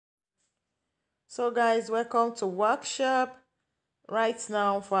So guys, welcome to workshop. Right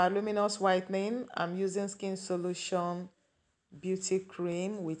now for our luminous whitening, I'm using Skin Solution Beauty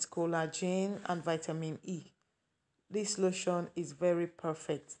Cream with collagen and vitamin E. This lotion is very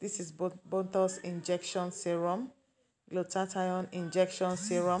perfect. This is Botox Injection Serum, Glutathione Injection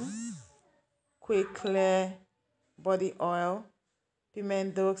Serum, Quick Clear Body Oil,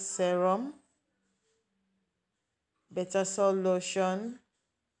 Pimento Serum, Betasol Lotion,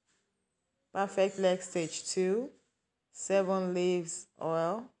 Perfect Leg Stage 2, 7 Leaves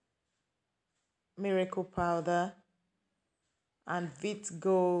Oil, Miracle Powder, and Vit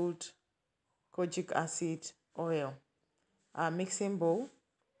Gold Kojic Acid Oil. Our mixing bowl.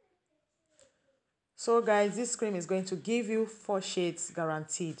 So guys, this cream is going to give you 4 shades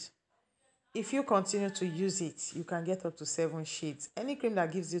guaranteed. If you continue to use it, you can get up to 7 shades. Any cream that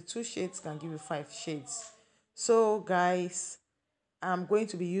gives you 2 shades can give you 5 shades. So guys, I'm going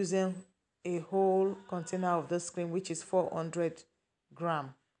to be using a whole container of this cream, which is 400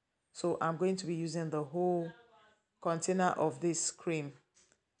 gram. So I'm going to be using the whole container of this cream.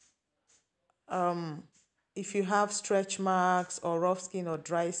 If you have stretch marks or rough skin or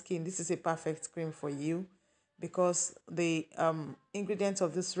dry skin, this is a perfect cream for you, because the ingredients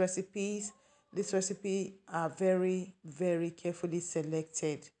of this recipe are very carefully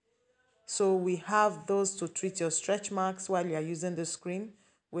selected. So we have those to treat your stretch marks while you are using this cream.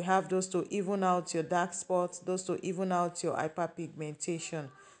 We have those to even out your dark spots, those to even out your hyperpigmentation.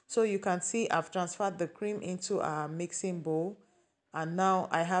 So you can see I've transferred the cream into our mixing bowl, and now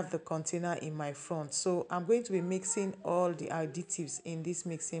I have the container in my front. So I'm going to be mixing all the additives in this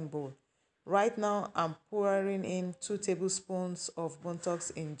mixing bowl. Right now I'm pouring in 2 tablespoons of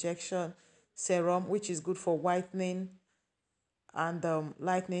Botox Injection Serum, which is good for whitening and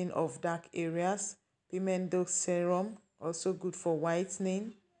lightening of dark areas. Pimento Serum, also good for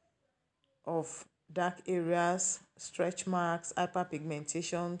whitening of dark areas, stretch marks,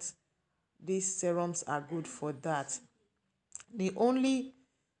 hyperpigmentations. These serums are good for that. The only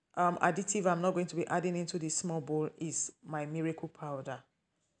additive I'm not going to be adding into this small bowl is my miracle powder.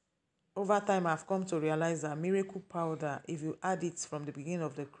 Over time, I've come to realize that miracle powder, if you add it from the beginning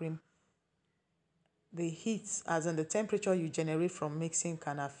of the cream, the heat, as in the temperature you generate from mixing,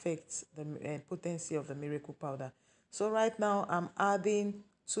 can affect the potency of the miracle powder. So right now, I'm adding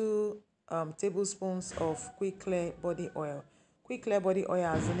 2 tablespoons of Quick Clear Body Oil. Quick Clear Body Oil,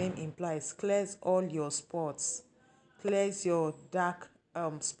 as the name implies, clears all your spots, clears your dark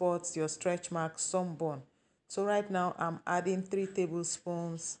spots, your stretch marks, sunburn. So right now I'm adding 3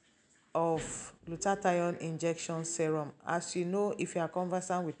 tablespoons of glutathione injection serum. As you know, if you are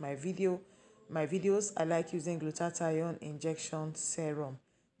conversant with my videos, I like using glutathione injection serum.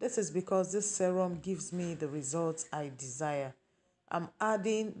 This is because this serum gives me the results I desire. I'm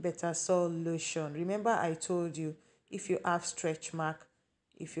adding Betasol lotion. Remember I told you, if you have stretch mark,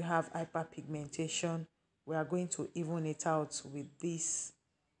 if you have hyperpigmentation, we are going to even it out with this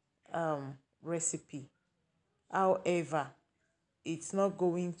recipe. However, it's not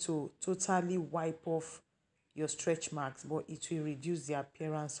going to totally wipe off your stretch marks, but it will reduce the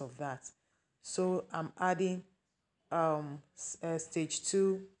appearance of that. So I'm adding stage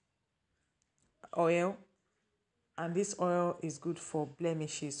 2 oil, and this oil is good for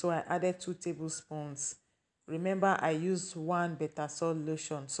blemishes. So I added 2 tablespoons. Remember, I used 1 Betasol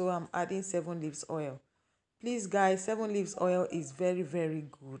lotion, so I'm adding 7 leaves oil. Please guys, 7 leaves oil is very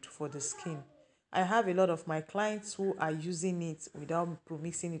good for the skin. I have a lot of my clients who are using it without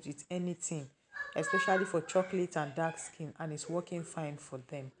mixing it with anything, especially for chocolate and dark skin, and it's working fine for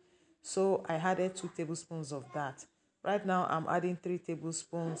them. So I added 2 tablespoons of that. Right now I'm adding 3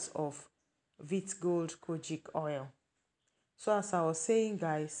 tablespoons of Vit Gold Kojic oil. So as I was saying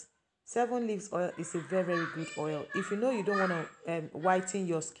guys, 7 leaves oil is a very good oil. If you know you don't want to whiten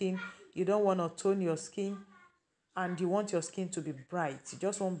your skin, you don't want to tone your skin, and you want your skin to be bright, you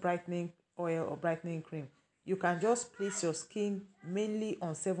just want brightening oil or brightening cream, you can just place your skin mainly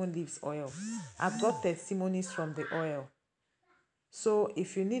on 7 leaves oil. I've got testimonies from the oil. So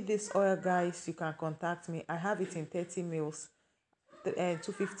if you need this oil guys, you can contact me. I have it in 30 mils,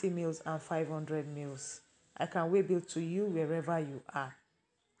 250 mils and 500 mils. I can weigh bill to you wherever you are.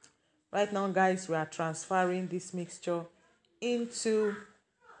 Right now guys, we are transferring this mixture into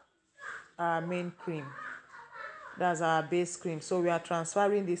our main cream. That's our base cream. So we are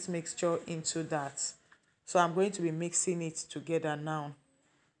transferring this mixture into that. So I'm going to be mixing it together now.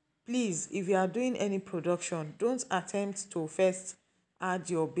 Please, if you are doing any production, don't attempt to first add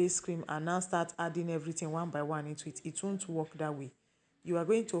your base cream and now start adding everything one by one into it. It won't work that way. You are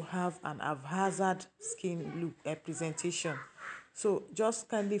going to have an haphazard skin look presentation. So just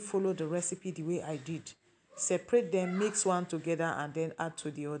kindly follow the recipe the way I did. Separate them, mix one together, and then add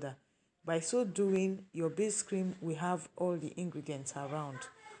to the other. By so doing, your base cream will have all the ingredients around.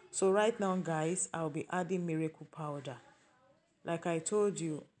 So right now, guys, I'll be adding miracle powder. Like I told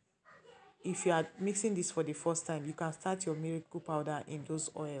you, if you are mixing this for the first time, you can start your miracle powder in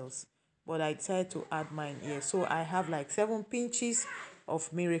those oils, but I decided to add mine here. So I have like 7 pinches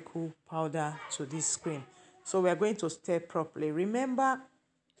of miracle powder to this cream. So we are going to stir properly. Remember,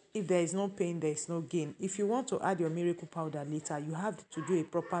 if there is no pain, there is no gain. If you want to add your miracle powder later, you have to do a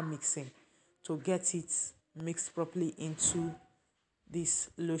proper mixing to get it mixed properly into this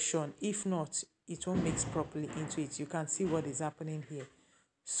lotion. If not, it won't mix properly into it. You can see what is happening here.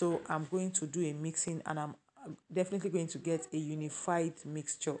 So I'm going to do a mixing, and I'm definitely going to get a unified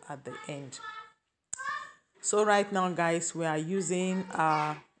mixture at the end. So right now, guys, we are using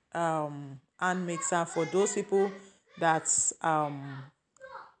our hand mixer. For those people that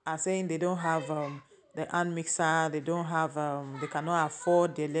are saying they don't have the hand mixer, they don't have they cannot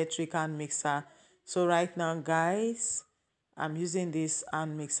afford the electric hand mixer. So right now, guys, I'm using this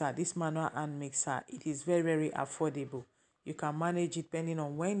hand mixer, this manual hand mixer. It is very, very affordable. You can manage it depending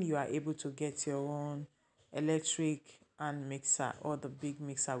on when you are able to get your own electric hand mixer or the big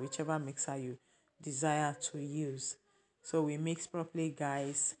mixer, whichever mixer you desire to use. So we mix properly,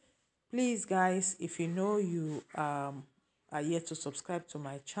 guys. Please, guys, if you know you are yet to subscribe to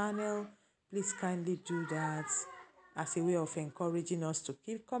my channel, please kindly do that as a way of encouraging us to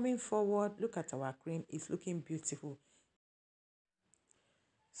keep coming forward. Look at our cream, it's looking beautiful.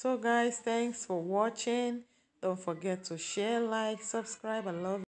 So guys, thanks for watching. Don't forget to share, like, subscribe. I love you.